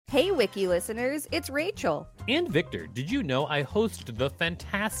Hey, Wiki listeners, it's Rachel. And Victor, did you know I host the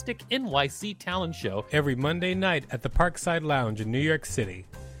fantastic NYC Talent Show every Monday night at the Parkside Lounge in New York City?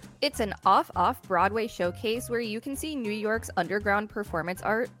 It's an off-Broadway showcase where you can see New York's underground performance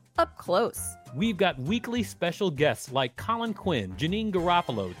art up close. We've got weekly special guests like Colin Quinn, Janine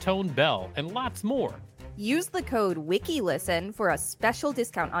Garofalo, Tone Bell, and lots more. Use the code WIKILISTEN for a special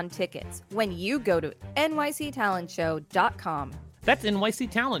discount on tickets when you go to nyctalentshow.com. That's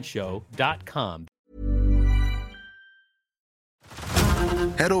nyctalentshow.com.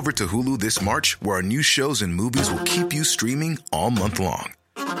 Head over to Hulu this March, where our new shows and movies will keep you streaming all month long.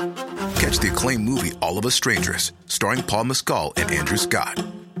 Catch the acclaimed movie All of Us Strangers, starring Paul Mescal and Andrew Scott.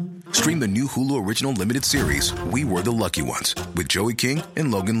 Stream the new Hulu original limited series We Were the Lucky Ones with Joey King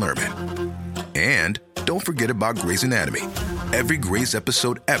and Logan Lerman. And don't forget about Grey's Anatomy. Every Grey's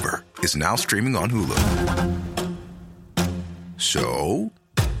episode ever is now streaming on Hulu. So,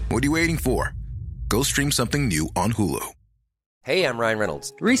 what are you waiting for? Go stream something new on Hulu. Hey, I'm Ryan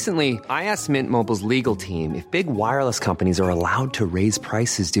Reynolds. Recently, I asked Mint Mobile's legal team if big wireless companies are allowed to raise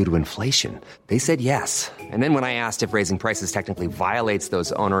prices due to inflation. They said yes. And then when I asked if raising prices technically violates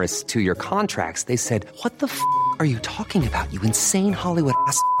those onerous two-year contracts, they said, "What the f*** are you talking about, you insane Hollywood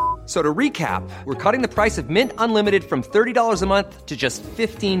ass?" So to recap, we're cutting the price of Mint Unlimited from $30 a month to just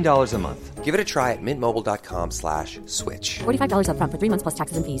 $15 a month. Give it a try at mintmobile.com/switch. $45 up front for 3 months plus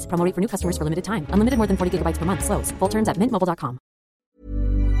taxes and fees. Promo rate for new customers for limited time. Unlimited more than 40 gigabytes per month. Slows full terms at mintmobile.com.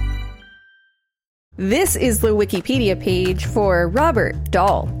 This is the Wikipedia page for Robert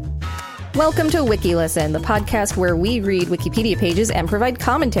Dahl. Welcome to WikiListen, the podcast where we read Wikipedia pages and provide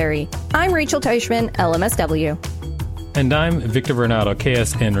commentary. I'm Rachel Teichman, LMSW. And I'm Victor Vernado,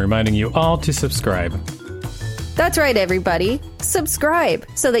 KSN, reminding you all to subscribe. That's right, everybody. Subscribe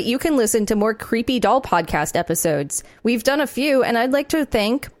so that you can listen to more Creepy Doll podcast episodes. We've done a few, and I'd like to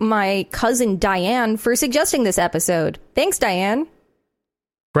thank my cousin Diane for suggesting this episode. Thanks, Diane.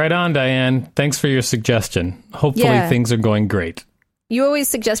 Right on, Diane. Thanks for your suggestion. Hopefully things are going great. You always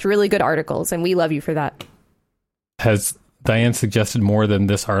suggest really good articles, and we love you for that. Has Diane suggested more than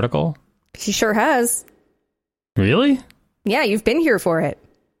this article? She sure has. Really? Yeah, you've been here for it.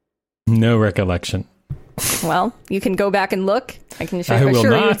 No recollection. Well, you can go back and look. I can show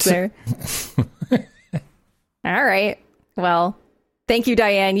you it's there. All right. Well, thank you,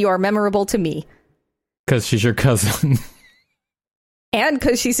 Diane. You are memorable to me. Because she's your cousin. And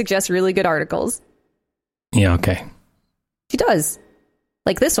because she suggests really good articles. Yeah, okay. She does.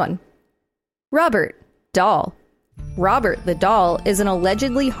 Like this one. Robert Dahl. Robert the Doll is an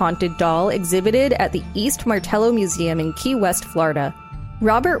allegedly haunted doll exhibited at the East Martello Museum in Key West, Florida.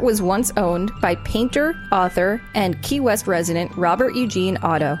 Robert was once owned by painter, author, and Key West resident Robert Eugene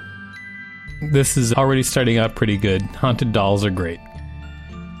Otto. This is already starting out pretty good. Haunted dolls are great.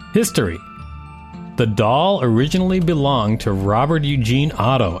 History. The doll originally belonged to Robert Eugene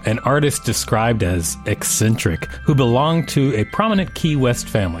Otto, an artist described as eccentric, who belonged to a prominent Key West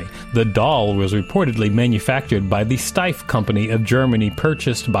family. The doll was reportedly manufactured by the Steiff Company of Germany,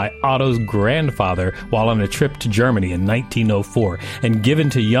 purchased by Otto's grandfather while on a trip to Germany in 1904, and given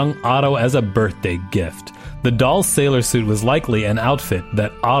to young Otto as a birthday gift. The doll's sailor suit was likely an outfit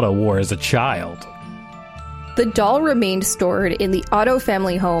that Otto wore as a child. The doll remained stored in the Otto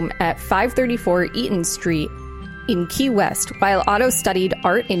family home at 534 Eaton Street in Key West while Otto studied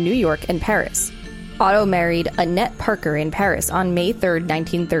art in New York and Paris. Otto married Annette Parker in Paris on May 3,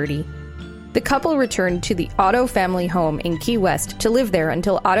 1930. The couple returned to the Otto family home in Key West to live there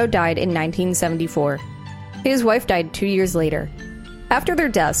until Otto died in 1974. His wife died 2 years later. After their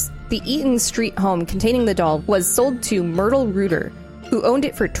deaths, the Eaton Street home containing the doll was sold to Myrtle Reuter, who owned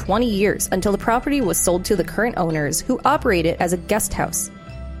it for 20 years until the property was sold to the current owners, who operate it as a guest house.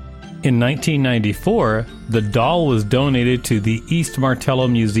 In 1994, the doll was donated to the East Martello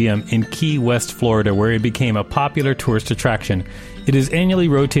Museum in Key West, Florida, where it became a popular tourist attraction. It is annually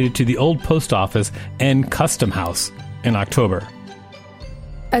rotated to the old post office and custom house in October.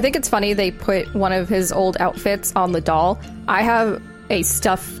 I think it's funny they put one of his old outfits on the doll. I have a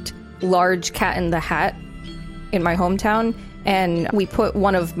stuffed large Cat in the Hat in my hometown, and we put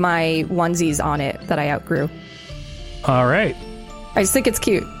one of my onesies on it that I outgrew. All right. I just think it's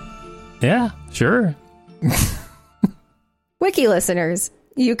cute. Yeah, sure. Wiki listeners,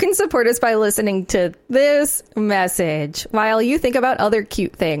 you can support us by listening to this message while you think about other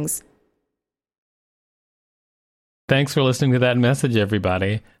cute things. Thanks for listening to that message,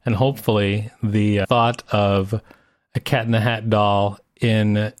 everybody. And hopefully the thought of a Cat in the Hat doll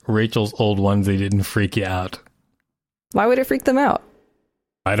in Rachel's old onesie didn't freak you out. Why would it freak them out?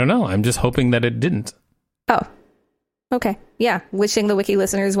 I don't know. I'm just hoping that it didn't. Oh. Okay. Yeah. Wishing the wiki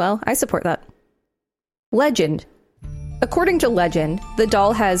listeners well. I support that. Legend. According to legend, the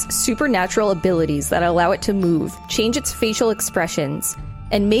doll has supernatural abilities that allow it to move, change its facial expressions,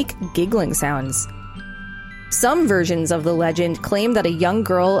 and make giggling sounds. Some versions of the legend claim that a young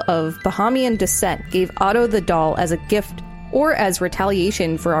girl of Bahamian descent gave Otto the doll as a gift or as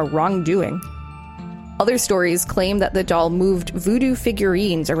retaliation for a wrongdoing. Other stories claim that the doll moved voodoo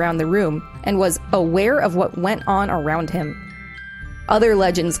figurines around the room and was aware of what went on around him. Other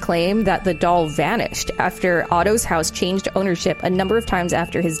legends claim that the doll vanished after Otto's house changed ownership a number of times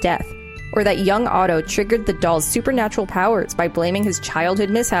after his death, or that young Otto triggered the doll's supernatural powers by blaming his childhood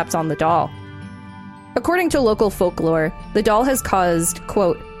mishaps on the doll. According to local folklore, the doll has caused,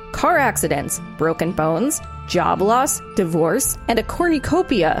 quote, car accidents, broken bones, job loss, divorce, and a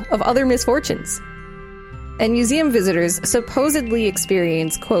cornucopia of other misfortunes. And museum visitors supposedly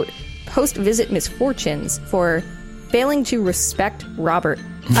experience, quote, post-visit misfortunes for failing to respect Robert.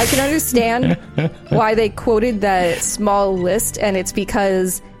 I can understand why they quoted that small list, and it's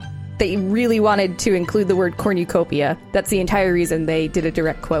because they really wanted to include the word cornucopia. That's the entire reason they did a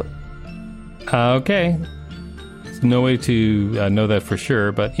direct quote. Okay. There's no way to know that for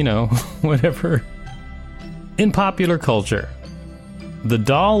sure, but, whatever. In popular culture, the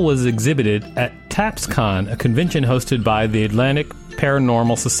doll was exhibited at TAPSCon, a convention hosted by the Atlantic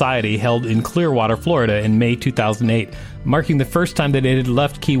Paranormal Society held in Clearwater, Florida in May 2008, marking the first time that it had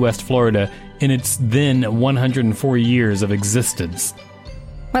left Key West, Florida in its then 104 years of existence.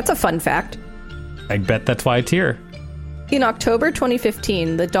 That's a fun fact. I bet that's why it's here. In October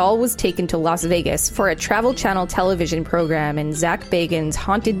 2015, the doll was taken to Las Vegas for a Travel Channel television program in Zach Bagans'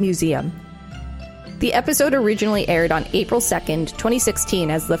 Haunted Museum. The episode originally aired on April 2nd,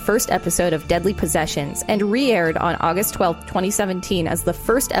 2016 as the first episode of Deadly Possessions and re-aired on August 12th, 2017 as the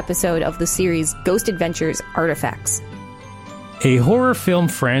first episode of the series Ghost Adventures Artifacts. A horror film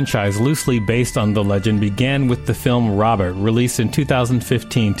franchise loosely based on the legend began with the film Robert, released in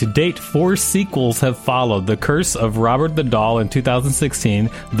 2015. To date, 4 sequels have followed: The Curse of Robert the Doll in 2016,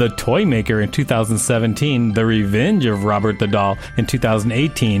 The Toymaker in 2017, The Revenge of Robert the Doll in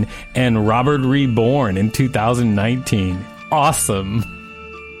 2018, and Robert Reborn in 2019. Awesome!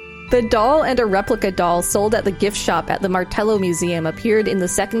 The doll and a replica doll sold at the gift shop at the Martello Museum appeared in the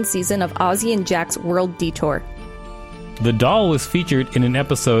second season of Ozzie and Jack's World Detour. The doll was featured in an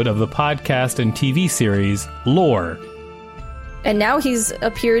episode of the podcast and TV series Lore. And now he's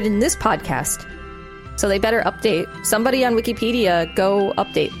appeared in this podcast. So they better update. Somebody on Wikipedia, go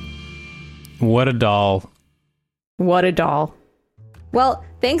update. What a doll. What a doll. Well,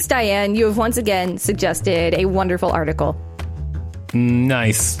 thanks, Diane. You have once again suggested a wonderful article.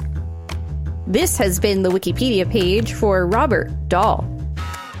 Nice. This has been the Wikipedia page for Robert Doll.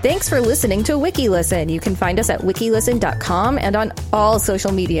 Thanks for listening to WikiListen. You can find us at wikilisten.com and on all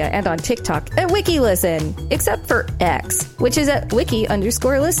social media and on TikTok at WikiListen, except for X, which is at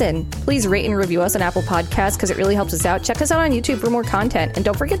wiki_listen. Please rate and review us on Apple Podcasts because it really helps us out. Check us out on YouTube for more content. And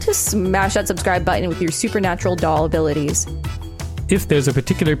don't forget to smash that subscribe button with your supernatural doll abilities. If there's a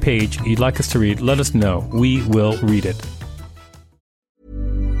particular page you'd like us to read, let us know. We will read it.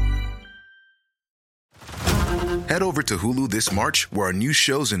 Head over to Hulu this March, where our new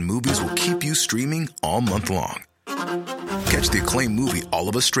shows and movies will keep you streaming all month long. Catch the acclaimed movie All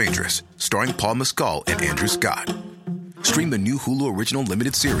of Us Strangers, starring Paul Mescal and Andrew Scott. Stream the new Hulu original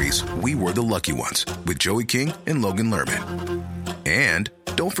limited series We Were the Lucky Ones with Joey King and Logan Lerman. And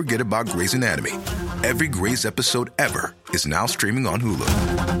don't forget about Grey's Anatomy. Every Grey's episode ever is now streaming on Hulu.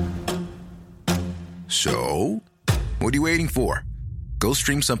 So, what are you waiting for? Go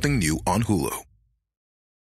stream something new on Hulu.